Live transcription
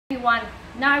Everyone,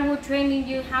 now I will training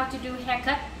you how to do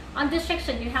haircut. On this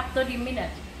section you have 30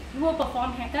 minutes. You will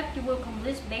perform haircut. You will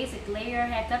complete basic layer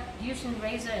haircut using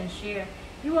razor and shear.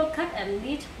 You will cut at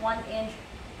least 1 inch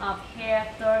of hair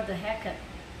through the haircut.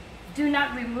 Do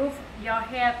not remove your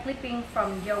hair clipping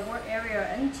from your work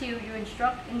area until you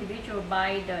instruct individual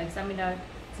by the examiner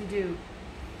to do.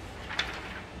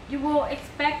 You will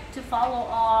expect to follow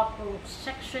all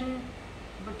protection,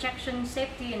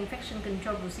 safety, and infection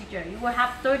control procedure. You will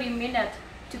have 30 minutes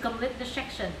to complete the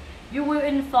section. You will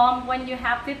inform when you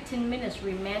have 15 minutes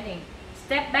remaining.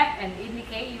 Step back and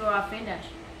indicate you are finished.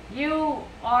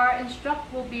 Our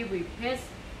instruct will be repeated.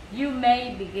 You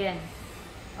may begin.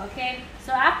 Okay,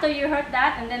 so after you heard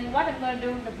that, and then what I'm going to do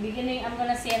in the beginning, I'm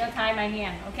going to sanitize my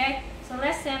hand. Okay, so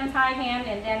let's sanitize hand,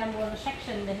 and then I'm going to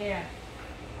section the hair.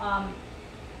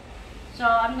 So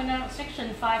I'm going to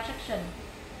section 5 sections.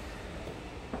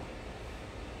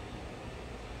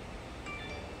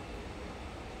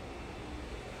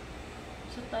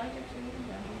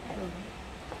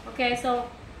 Okay, so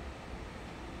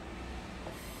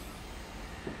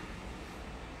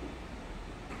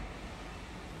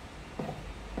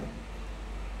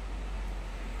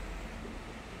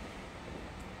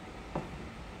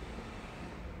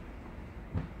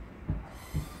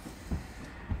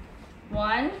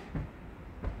one,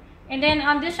 and then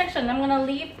on this section I'm gonna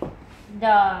leave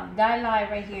the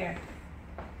guideline right here.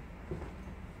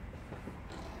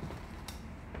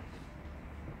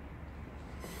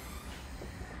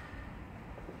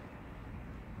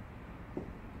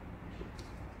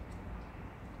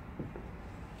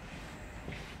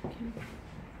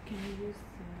 Can you use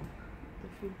the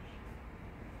fridge?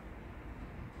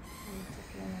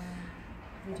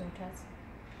 Video test.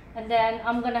 And then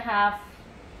I'm gonna have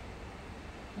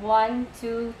 1,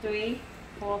 2, 3,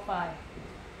 4, 5.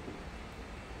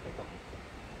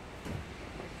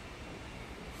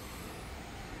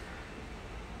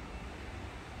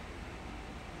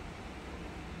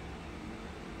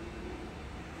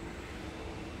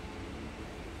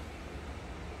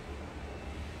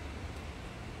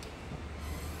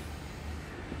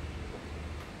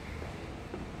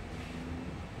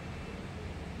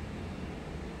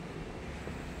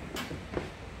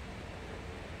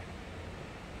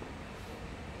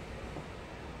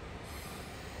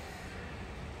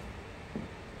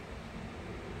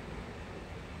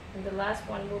 And the last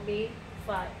one will be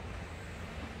 5.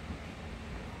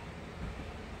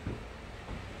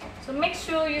 So make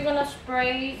sure you're gonna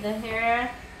spray the hair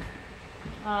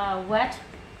wet,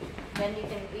 then you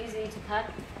can easy to cut.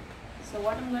 So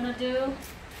what I'm gonna do,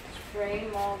 spray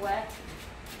more wet.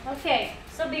 Okay,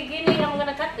 so beginning I'm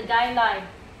gonna cut the guideline,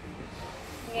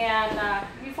 and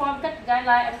before I cut the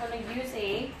guideline I'm gonna use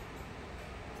a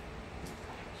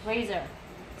razor.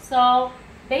 So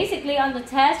basically on the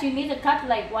test you need to cut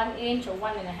like 1 inch or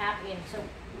 1.5 inch. So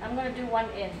I'm gonna do 1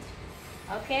 inch.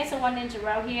 Okay, so 1 inch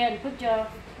around here, and put your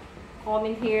comb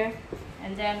in here,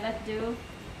 and then let's do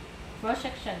first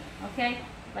section. Okay,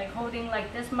 like holding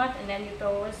like this much, and then you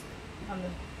throw it on the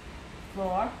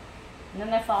floor, and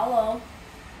then I follow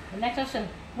the next section.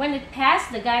 When it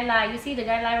passed the guideline, you see the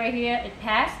guideline right here, it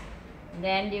passed, and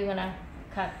then you're gonna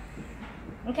cut.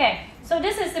 Okay, so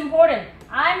this is important.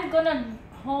 I'm gonna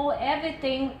hold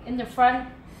everything in the front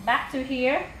back to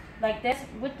here like this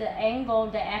with the angle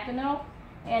diagonal,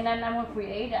 and then I'm gonna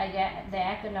create a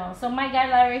diagonal. So my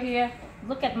guideline right here,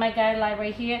 look at my guideline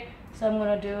right here, so I'm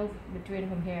gonna do between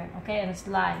from here, okay, and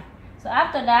slide. So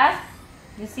after that,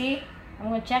 you see I'm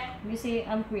gonna check, you see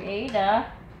I'm create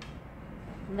a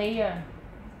layer,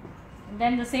 and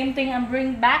then the same thing I'm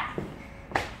bring back.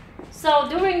 So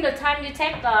during the time you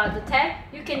take the test,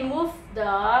 you can move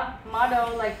the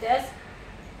model like this,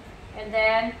 and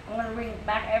then I'm gonna bring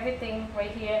back everything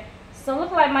right here. So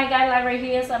look like my guideline right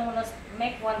here, so I'm gonna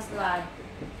make one slide.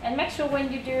 And make sure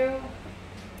when you do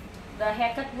the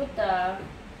haircut with the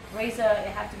razor,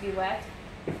 it has to be wet.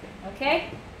 Okay,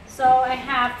 so I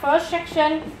have first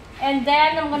section, and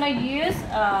then I'm gonna use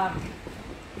I'm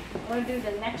gonna do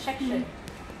the next section.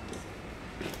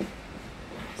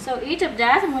 So each of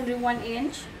that I'm gonna do 1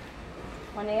 inch,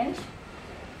 1 inch.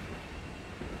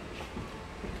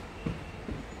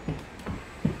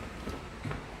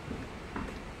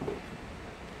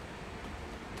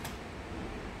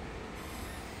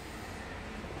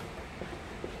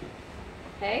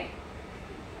 Okay.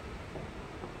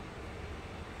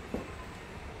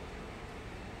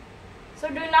 So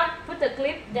do not put the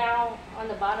clip down on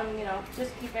the bottom,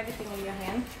 just keep everything in your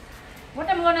hand. What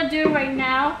I'm gonna do right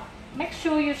now, make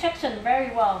sure you section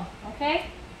very well, okay?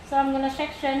 So I'm gonna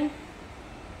section,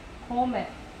 comb it,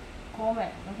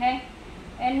 okay?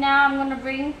 And now I'm gonna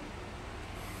bring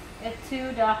it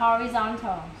to the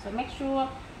horizontal. So make sure,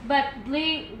 but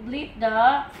leave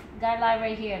the guideline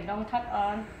right here. Don't cut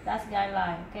on, that's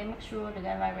guideline. Okay, make sure the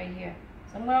guideline right here.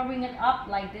 So I'm gonna bring it up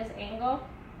like this angle,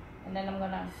 and then I'm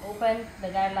gonna open the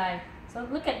guideline. So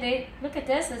look at this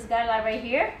guideline right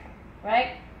here,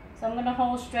 right? So I'm gonna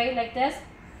hold straight like this,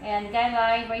 and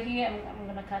guideline right here, I'm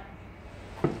gonna cut.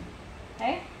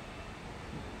 Okay.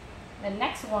 The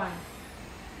next one.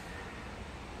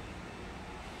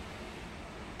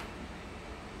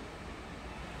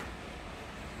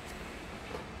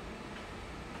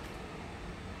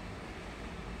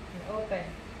 Open,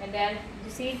 and then you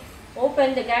see,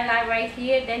 open the guideline right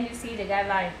here, then you see the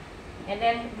guideline, and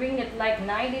then bring it like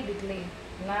 90 degree.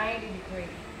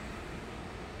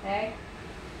 Okay,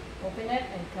 open it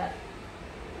and cut.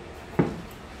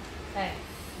 Okay,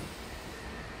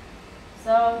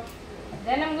 so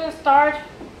then I'm going to start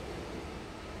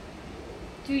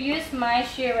to use my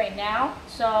shear right now.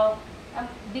 So I'm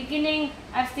beginning,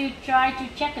 I still try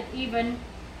to check it even,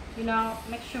 you know,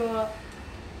 make sure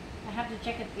I have to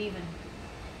check it even.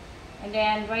 And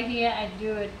then right here I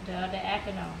do it the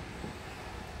diagonal.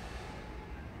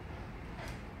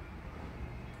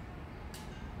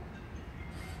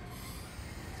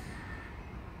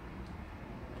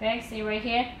 Okay, see right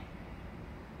here?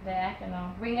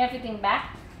 Diagonal. Bring everything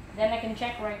back. Then I can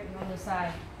check right on the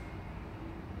side.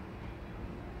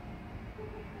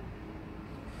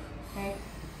 Okay,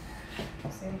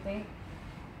 same thing.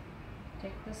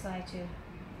 Take the side too.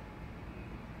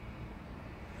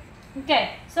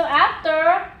 Okay, so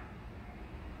after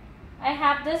I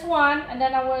have this one, and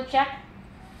then I will check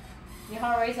the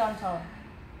horizontal,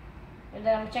 and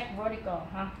then I'll check vertical,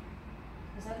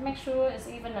 just have to make sure it's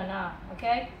even or not.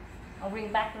 Okay, I'll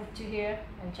bring back to here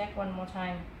and check one more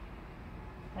time.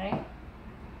 Okay,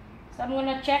 so I'm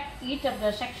gonna check each of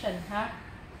the section,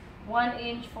 1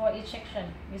 inch for each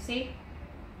section. You see,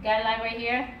 guideline right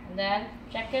here, and then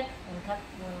check it and cut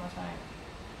one more time.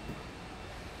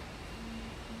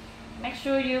 Make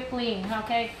sure you clean,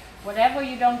 okay? Whatever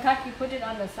you don't cut, you put it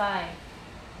on the side.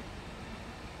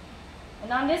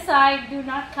 And on this side, do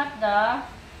not cut the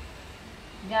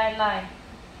guideline.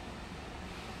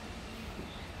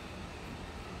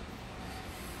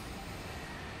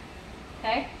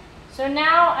 Okay? So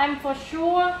now I'm for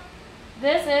sure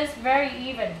this is very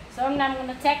even. So I'm going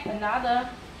to take another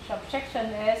subsection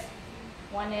is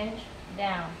 1 inch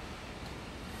down.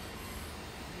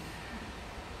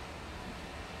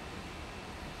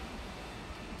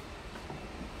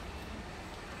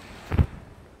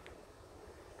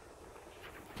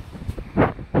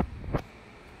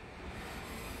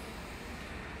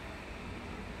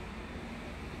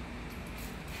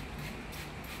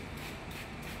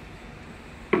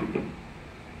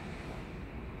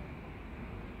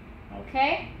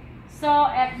 Okay, so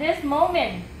at this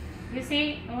moment, you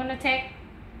see, I'm going to take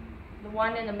the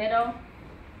one in the middle,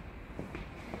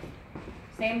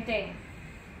 same thing.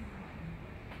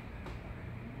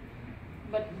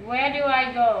 But where do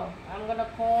I go? I'm going to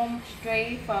comb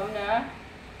straight from the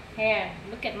hair.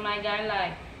 Look at my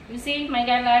guideline. You see my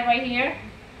guideline right here?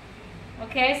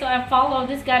 Okay, so I follow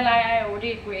this guideline I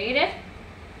already created.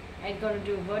 I'm going to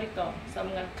do vertical. So I'm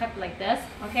going to cut like this,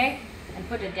 okay, and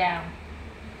put it down.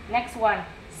 Next one.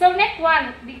 So next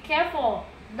one, be careful.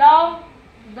 Don't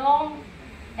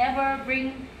ever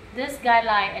bring this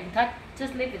guideline and cut.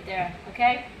 Just leave it there,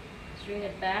 okay? Bring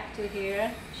it back to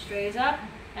here, straight up,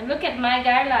 and look at my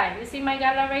guideline. You see my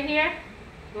guideline right here?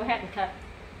 Go ahead and cut.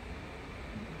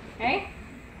 Okay?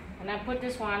 And I put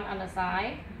this one on the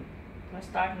side. I'm gonna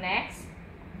start next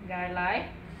guideline.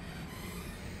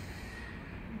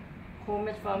 Comb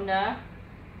it from the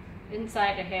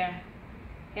inside the hair.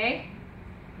 Okay?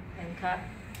 And cut.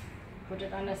 Put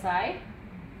it on the side.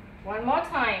 One more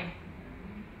time.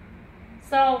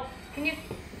 So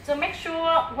make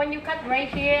sure when you cut right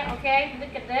here, okay,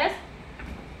 look at this.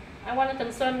 I want to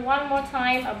concern one more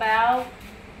time about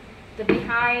the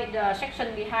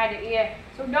section behind the ear.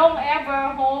 So don't ever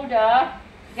hold the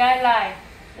guideline.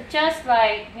 Just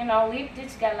like, you know, leave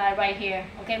this guideline right here.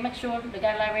 Okay, make sure the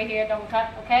guideline right here don't cut,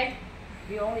 okay?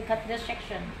 You only cut this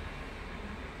section.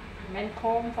 And then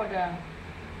comb for the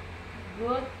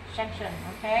good section,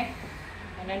 okay?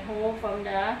 And then hold from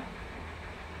the,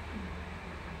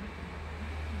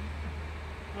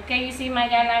 okay, you see my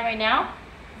guideline right now?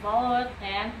 Follow it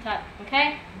and cut,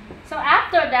 okay? So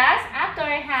after that, after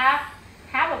I have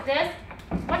half of this,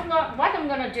 what I'm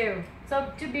gonna do?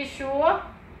 So to be sure,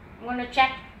 I'm gonna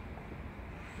check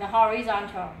the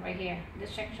horizontal right here,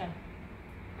 this section.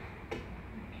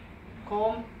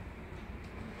 Comb,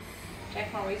 check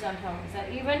horizontal. Is that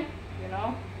even? You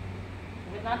know?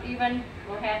 If it's not even,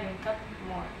 go ahead and cut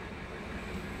more.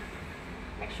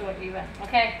 make sure it's even.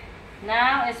 Okay,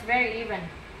 now it's very even.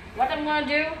 What I'm gonna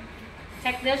do,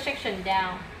 take this section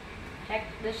down. Take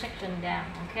this section down,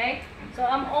 okay? So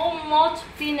I'm almost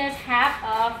finished half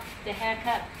of the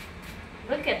haircut.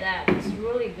 Look at that, it's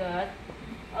really good.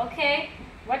 Okay,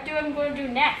 what do I'm going to do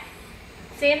next?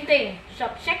 Same thing,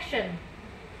 subsection.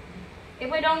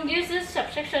 If I don't use this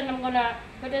subsection, I'm gonna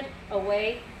put it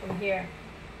away from here.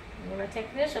 I'm gonna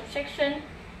take this subsection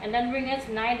and then bring it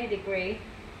 90 degree.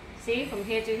 See, from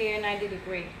here to here, 90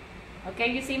 degree.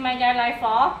 Okay, you see my guideline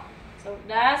fall? So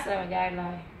that's our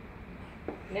guideline.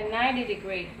 Then 90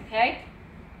 degree, okay?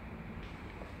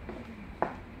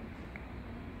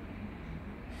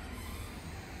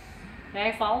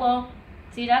 Okay, follow.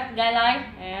 See that guideline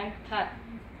and cut.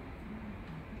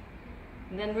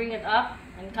 And then bring it up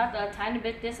and cut a tiny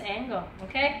bit this angle,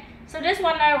 okay? So this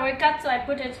one I already cut, so I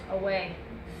put it away.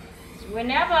 So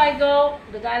whenever I go,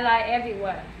 the guideline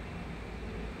everywhere.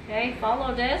 Okay,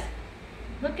 follow this.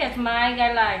 Look at my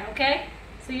guideline, okay?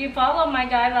 So you follow my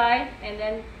guideline and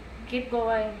then keep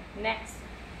going next.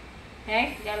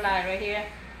 Okay, guideline right here.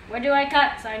 Where do I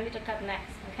cut? So I need to cut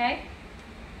next, okay?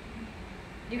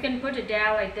 You can put it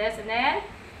down like this and then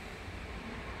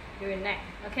do your neck,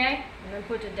 okay? And then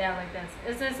put it down like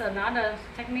this. This is another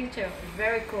technique too. It's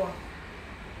very cool.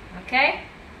 Okay?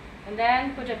 And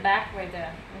then put it back right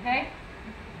there, okay?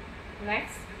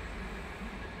 Next.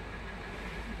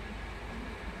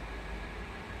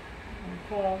 And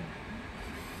pull.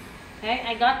 Okay,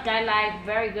 I got guideline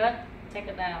very good. Take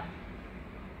it down.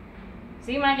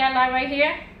 See my guideline right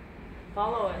here?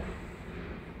 Follow it.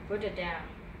 Put it down.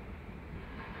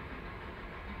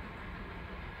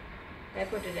 Then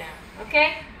put it down.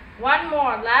 Okay? One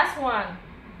more, last one.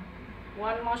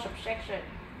 One more subsection.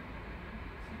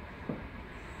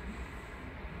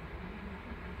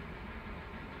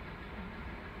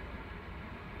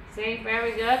 See,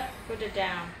 very good. Put it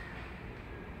down.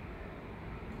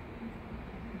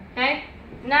 Okay?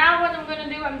 Now what I'm gonna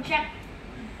do, I'm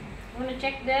gonna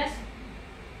check this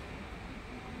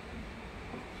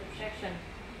subsection.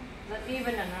 Is it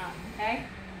even or not? Okay?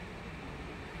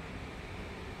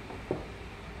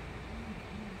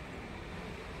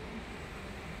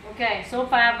 Okay, so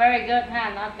far very good,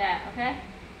 huh? Not bad, okay?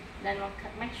 Then we'll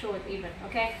make sure it's even,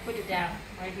 okay? Put it down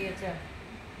right here too.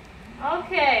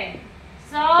 Okay,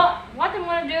 so what I'm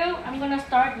gonna do, I'm gonna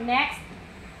start next.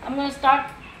 I'm gonna start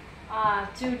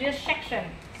to this section.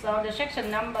 So the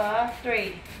section number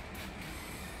 3.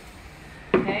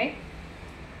 Okay.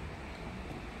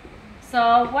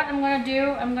 So what I'm gonna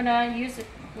do, I'm gonna use a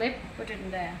clip, put it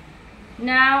in there.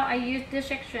 Now I use this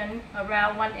section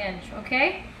around 1 inch,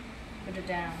 okay? Put it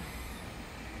down.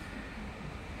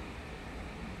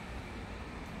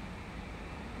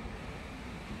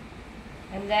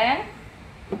 And then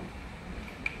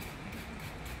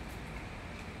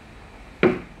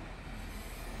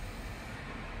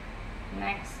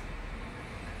next.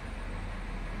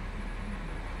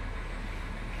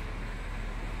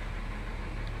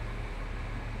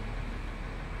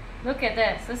 Look at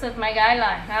this. This is my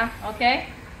guideline, huh? Okay?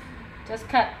 Just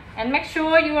cut. And make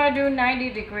sure you are doing 90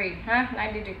 degree, huh?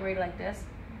 90 degree like this.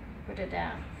 Put it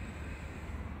down.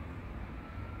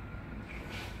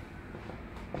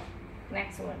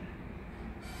 Next one.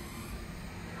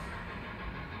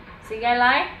 See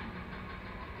guideline?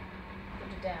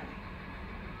 Put it down.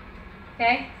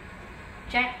 Okay?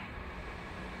 Check.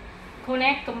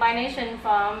 Connect combination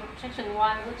from section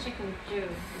 1 with section 2.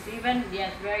 It's even?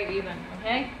 Yes, very even.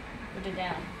 Okay? Put it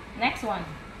down. Next one.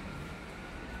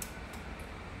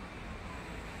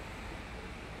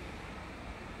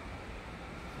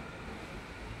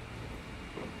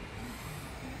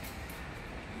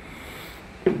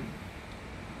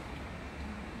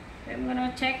 I'm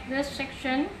gonna check this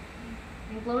section,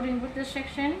 including with this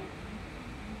section.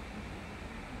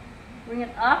 Bring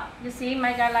it up. You see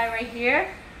my guideline right here.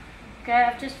 Okay,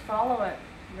 I'll just follow it.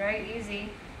 Very easy.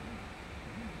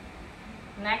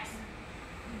 Next.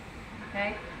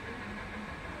 Okay.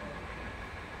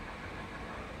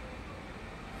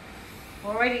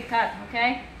 Already cut,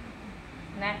 okay?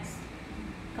 Next.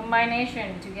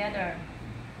 Combination together.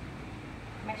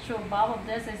 Make sure both of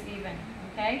this is even,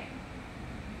 okay?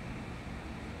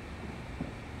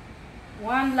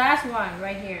 One last one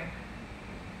right here.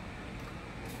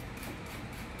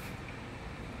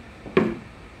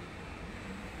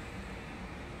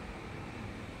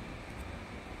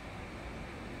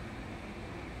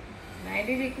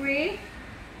 Degree.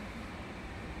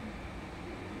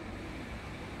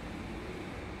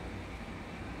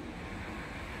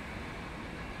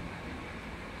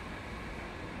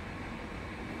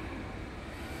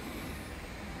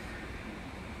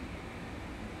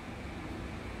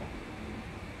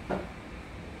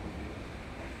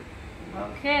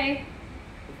 Okay,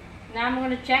 now I'm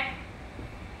going to check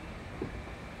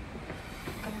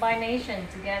combination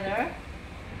together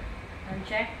and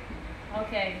check.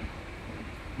 Okay.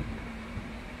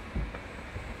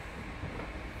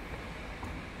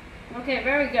 Okay,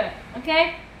 very good.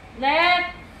 Okay,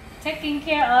 let's taking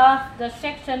care of the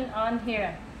section on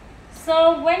here.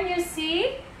 So when you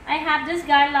see, I have this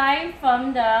guideline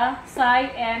from the side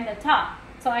and the top,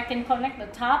 so I can connect the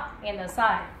top and the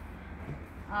side.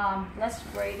 Let's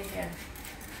braid it here.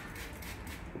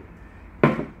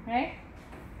 Okay.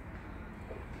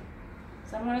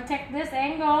 So I'm going to take this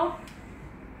angle.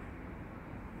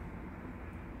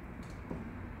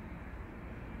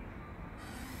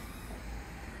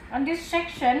 On this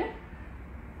section,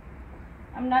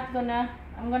 I'm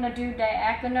gonna do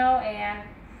diagonal and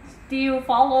still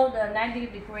follow the 90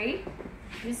 degree.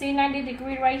 You see 90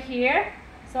 degree right here,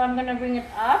 so I'm gonna bring it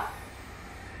up.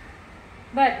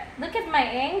 But look at my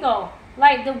angle,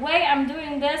 like the way I'm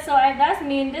doing this, so that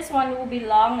means this one will be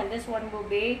long and this one will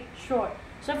be short.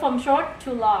 So from short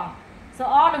to long. So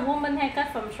all the woman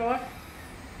haircut from short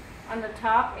on the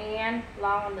top and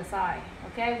long on the side.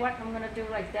 Okay, what I'm gonna do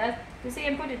like this. You see,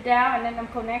 I put it down and then I'm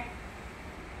connect.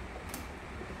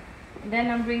 And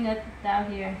then I'm bring it down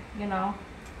here, you know.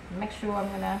 Make sure I'm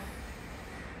gonna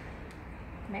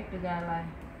make the guideline.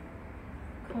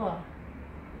 Cool.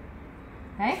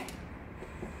 Okay.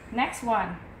 Next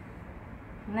one.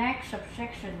 Next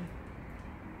subsection.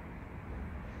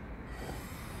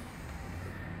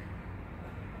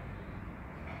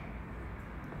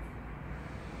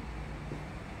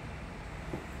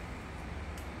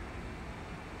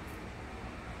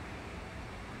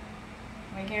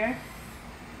 Right here.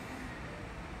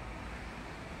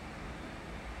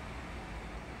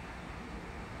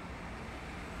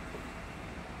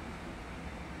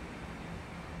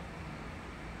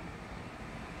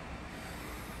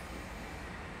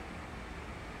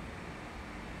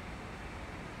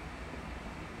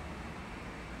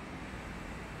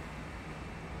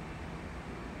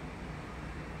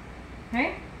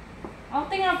 Okay. I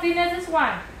think I'll finish this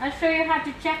one. I'll show you how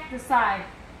to check the side.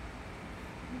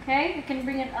 Okay, you can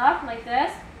bring it up like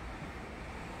this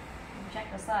and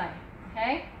check the side.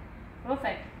 Okay,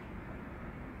 perfect.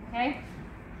 Okay,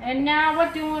 and now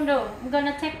what do you want to do? I'm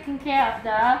gonna take care of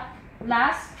the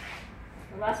last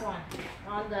one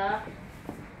on the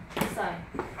side.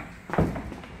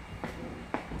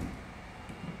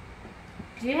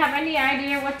 Do you have any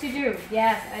idea what to do?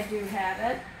 Yes, I do have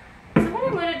it. So what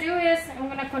I'm gonna do is I'm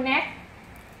gonna connect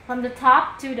from the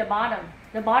top to the bottom.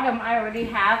 The bottom, I already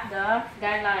have the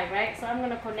guideline, right? So I'm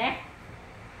going to connect.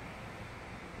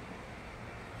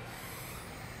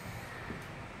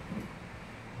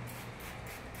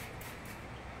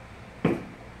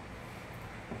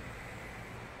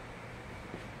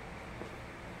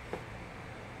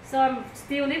 So I'm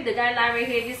still leave the guideline right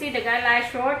here. You see the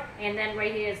guideline short and then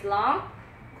right here is long.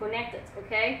 Connect it,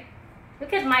 okay?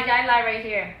 Look at my guideline right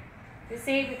here. You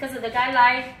see, because of the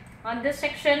guideline on this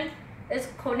section, is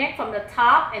connect from the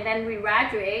top and then we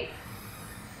graduate,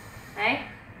 right?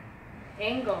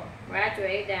 Angle,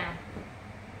 graduate down.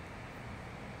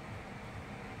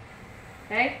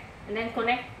 Okay, and then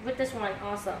connect with this one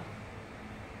also.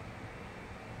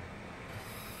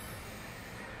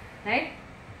 Okay,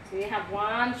 so you have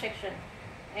one section.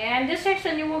 And this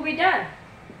section you will be done.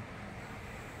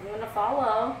 I'm going to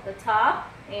follow the top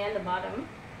and the bottom.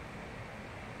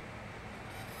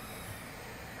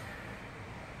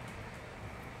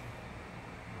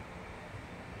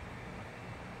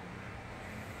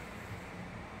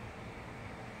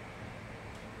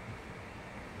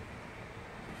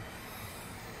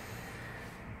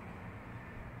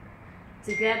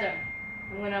 Together.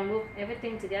 I'm going to move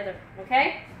everything together,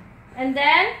 okay? And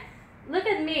then look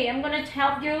at me. I'm going to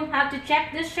help you how to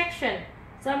check this section.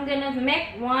 So I'm going to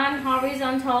make one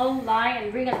horizontal line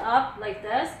and bring it up like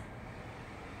this,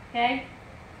 okay?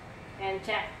 And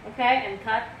check, okay? And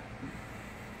cut.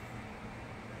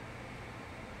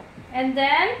 And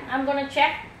then I'm going to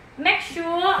check. Make sure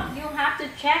you have to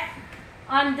check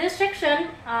on this section.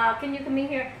 Can you come in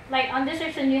here? Like on this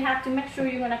section, you have to make sure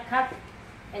you're going to cut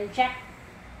and check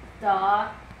the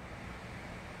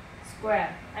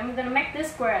square. I'm gonna make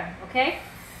this square, okay?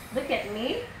 Look at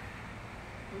me.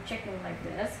 I'm checking like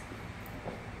this.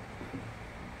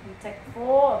 You take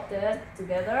 4 of this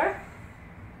together,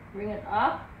 bring it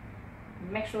up,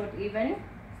 make sure it's even.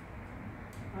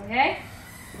 Okay?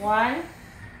 1,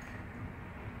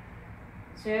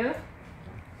 2,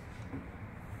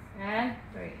 and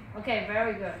 3. Okay,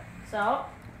 very good. So,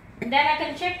 and then I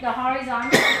can check the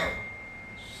horizontal.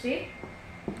 See?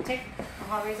 Take a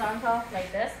horizontal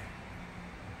like this.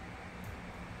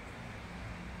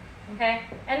 Okay,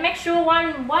 and make sure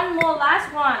one more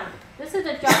last one. This is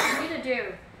the job you need to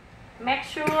do. Make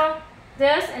sure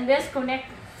this and this connect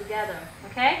together.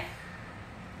 Okay,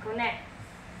 connect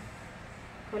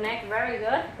very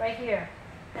good right here,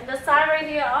 and the side right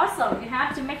here also. You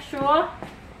have to make sure,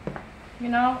 you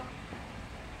know,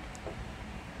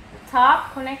 the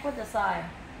top connect with the side.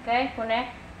 Okay,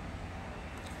 connect.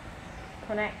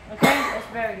 Okay, that's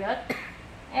very good.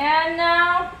 And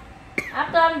now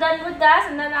after I'm done with that,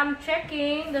 and then I'm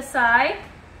checking the side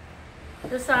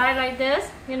like this,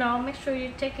 you know, make sure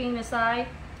you're checking the side.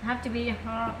 Have to be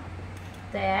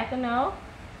diagonal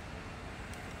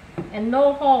and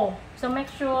no hole. So make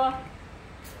sure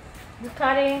you're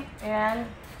cutting, and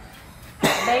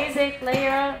basic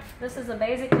layer, this is a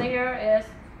basic layer, is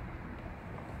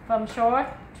from short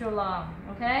to long.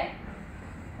 Okay,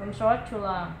 from short to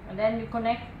long, and then you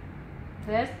connect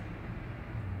this.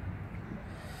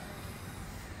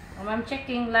 And I'm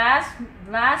checking last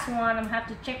one. I'm have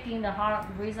to checking the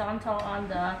horizontal on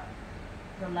the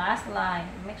last line.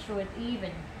 Make sure it's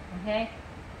even. Okay,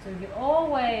 so you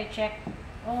always check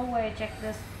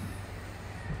this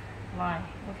line.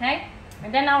 Okay,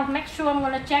 and then I'll make sure I'm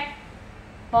gonna check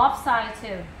both sides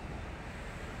too.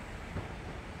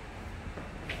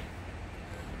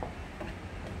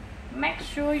 Make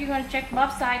sure you're gonna check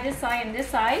both sides, this side and this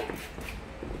side.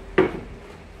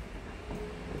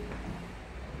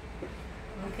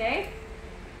 Okay.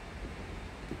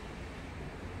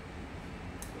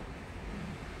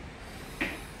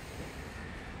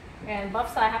 And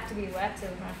both sides have to be wet too,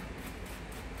 huh?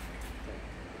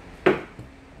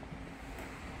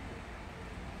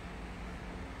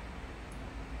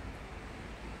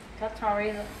 Cut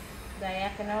horizontal,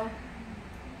 diagonal.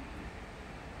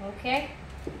 Okay.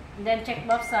 And then check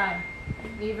both sides.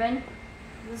 Even.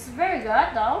 This is very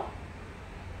good though.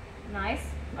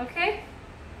 Nice. Okay.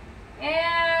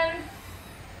 And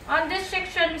on this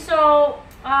section, so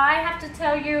I have to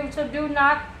tell you, so do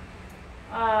not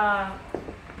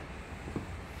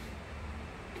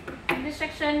in this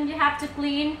section you have to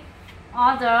clean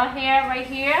all the hair right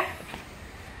here,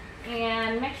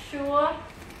 and make sure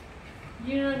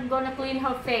you're gonna clean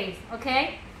her face.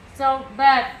 Okay, so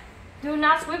but do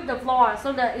not sweep the floor,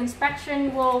 so the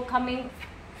inspection will come in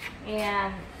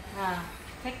and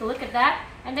take a look at that.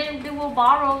 And then they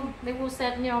will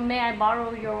say, you know, may I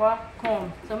borrow your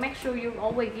comb? So make sure you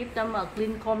always give them a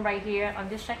clean comb right here on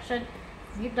this section.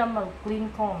 Give them a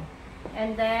clean comb.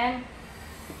 And then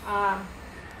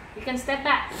you can step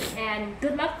back, and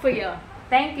good luck for you.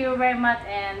 Thank you very much,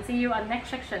 and see you on next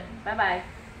section. Bye bye.